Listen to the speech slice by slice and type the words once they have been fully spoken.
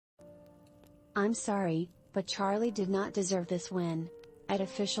"I'm sorry, but Charli did not deserve this win.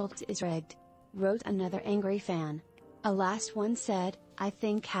 Officials is rigged," wrote another angry fan. A last one said, "I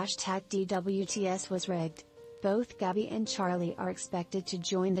think #DWTS was rigged." Both Gabby and Charli are expected to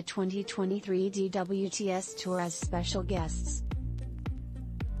join the 2023 DWTS tour as special guests.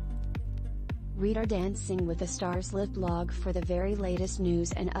 Read our Dancing with the Stars live blog for the very latest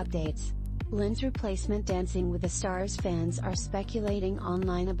news and updates. Lynn's replacement. Dancing with the Stars fans are speculating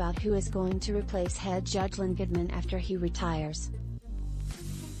online about who is going to replace head judge Lynn Goodman after he retires.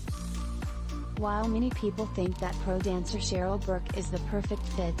 While many people think that pro dancer Cheryl Burke is the perfect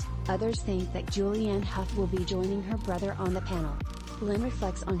fit, others think that Julianne Hough will be joining her brother on the panel. Lynn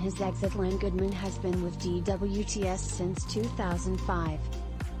reflects on his exit. Lynn Goodman has been with DWTS since 2005.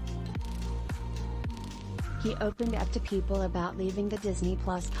 He opened up to people about leaving the Disney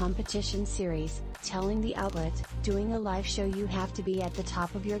Plus competition series, telling the outlet, "Doing a live show you have to be at the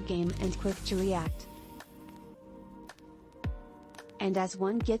top of your game and quick to react. And as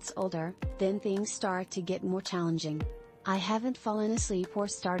one gets older, then things start to get more challenging. I haven't fallen asleep or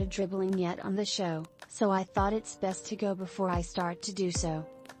started dribbling yet on the show, so I thought it's best to go before I start to do so."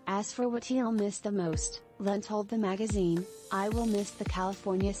 As for what he'll miss the most, Lynn told the magazine, "I will miss the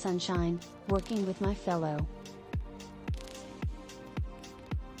California sunshine, working with my fellow."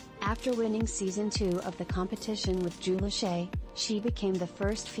 After winning season 2 of the competition with Drew Lachey, she became the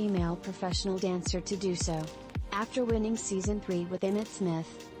first female professional dancer to do so. After winning season 3 with Emmett Smith,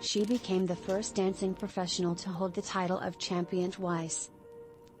 she became the first dancing professional to hold the title of champion twice.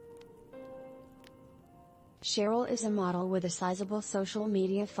 Cheryl is a model with a sizable social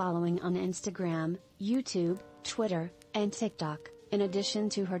media following on Instagram, YouTube, Twitter, and TikTok, in addition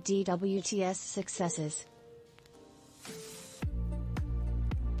to her DWTS successes.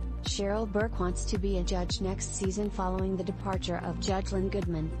 Cheryl Burke wants to be a judge next season following the departure of Judge Lynn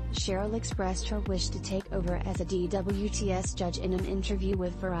Goodman. Cheryl expressed her wish to take over as a DWTS judge in an interview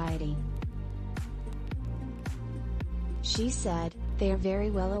with Variety. She said, "They are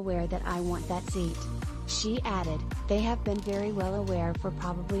very well aware that I want that seat." She added, "They have been very well aware for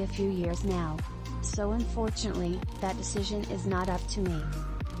probably a few years now. So unfortunately, that decision is not up to me.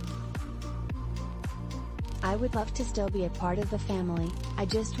 I would love to still be a part of the family, I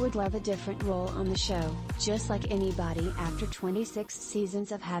just would love a different role on the show, just like anybody after 26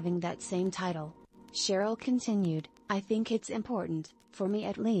 seasons of having that same title." Cheryl continued, "I think it's important, for me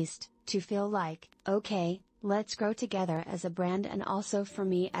at least, to feel like, okay, let's grow together as a brand and also for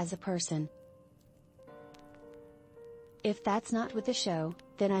me as a person. If that's not with the show,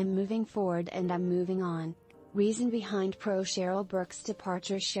 then I'm moving forward and I'm moving on." Reason behind pro Cheryl Burke's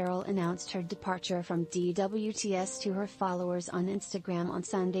departure. Cheryl announced her departure from DWTS to her followers on Instagram on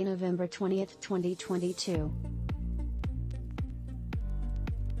Sunday, November 20, 2022.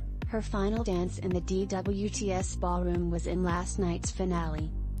 Her final dance in the DWTS ballroom was in last night's finale.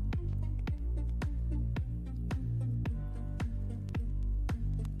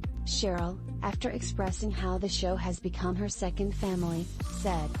 Cheryl, after expressing how the show has become her second family,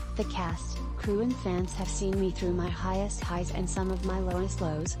 said, "The cast, crew and fans have seen me through my highest highs and some of my lowest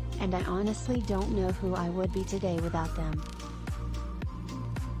lows, and I honestly don't know who I would be today without them.